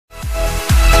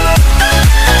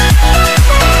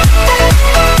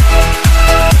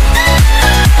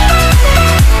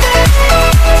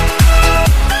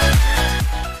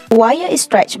Wire is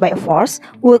stretched by a force,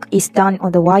 work is done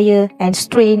on the wire, and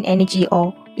strain energy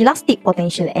or elastic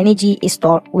potential energy is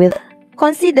stored with.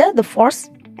 Consider the force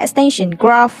extension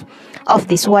graph of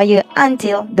this wire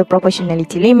until the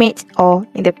proportionality limit, or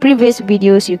in the previous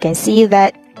videos you can see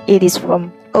that it is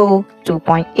from O to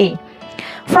point A.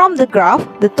 From the graph,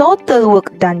 the total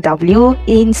work done W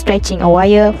in stretching a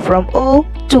wire from O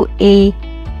to A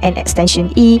and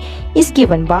extension E is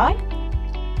given by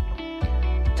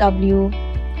W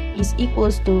is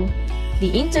equals to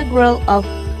the integral of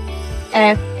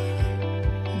F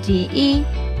GE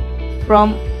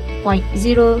from point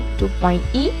 0 to point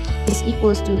E is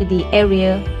equals to the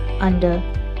area under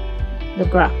the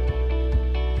graph,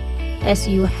 as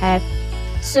you have.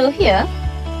 So here,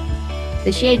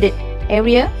 the shaded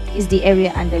area is the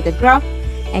area under the graph,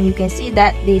 and you can see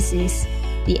that this is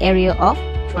the area of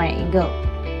triangle.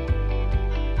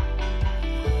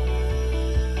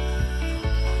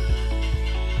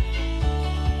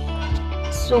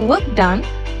 So work done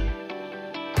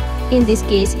in this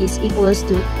case is equals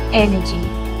to energy,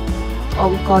 or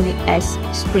we call it as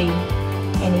strain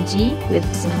energy with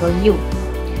single U.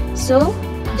 So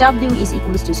W is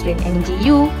equals to strain energy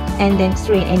U, and then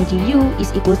strain energy U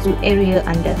is equals to area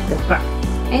under the graph,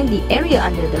 and the area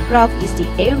under the graph is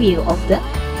the area of the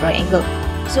triangle.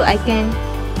 So I can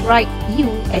write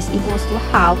U as equals to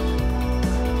half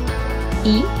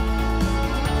E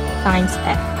times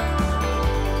F.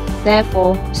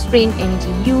 Therefore, strain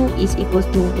energy U is equals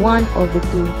to 1 over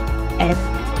 2 Fe.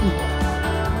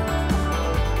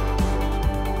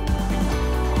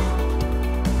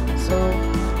 So,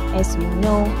 as we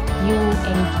know, U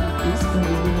energy is in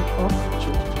the unit of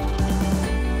Joule.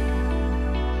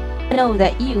 Know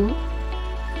that U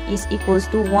is equals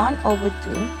to 1 over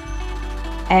 2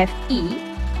 Fe,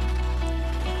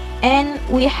 and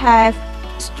we have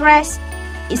stress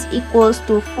is equals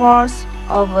to force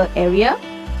over area.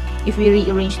 If we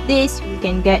rearrange this, we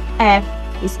can get F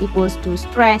is equals to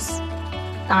stress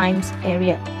times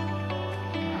area.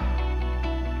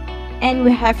 And we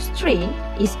have strain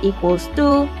is equals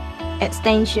to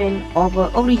extension over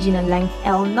original length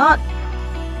L0.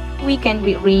 We can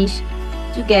rearrange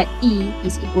to get E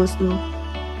is equals to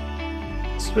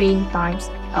strain times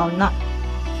L0.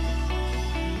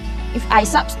 If I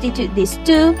substitute these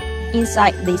two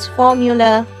inside this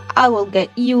formula, I will get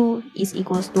U is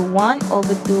equals to 1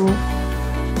 over 2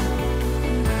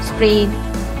 strain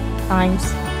times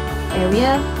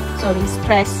area,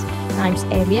 stress times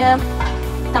area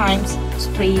times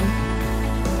strain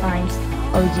times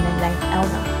original length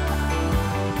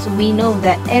L0. So we know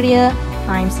that area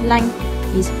times length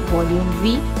is volume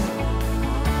V.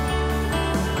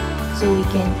 So we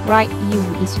can write U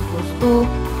is equals to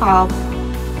half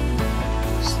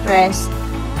stress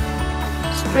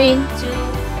strain to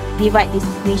divide this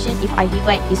equation. If I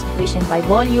divide this equation by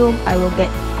volume, I will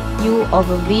get U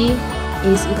over V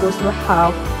is equals to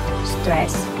half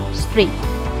stress strain.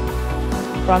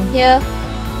 From here,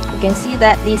 you can see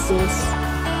that this is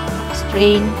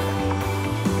strain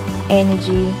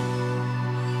energy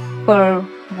per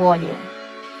volume,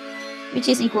 which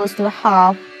is equals to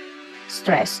half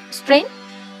stress strain.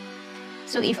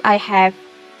 So if I have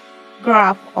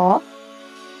graph of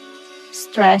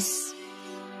stress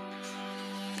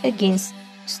against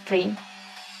strain,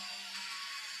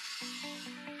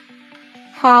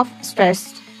 half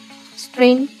stress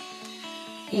strain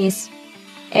is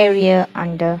area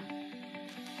under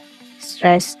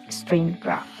stress strain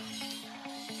graph.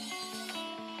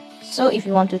 So if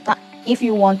you want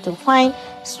to find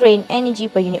strain energy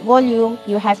per unit volume,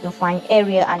 you have to find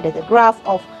area under the graph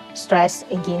of stress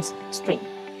against strain.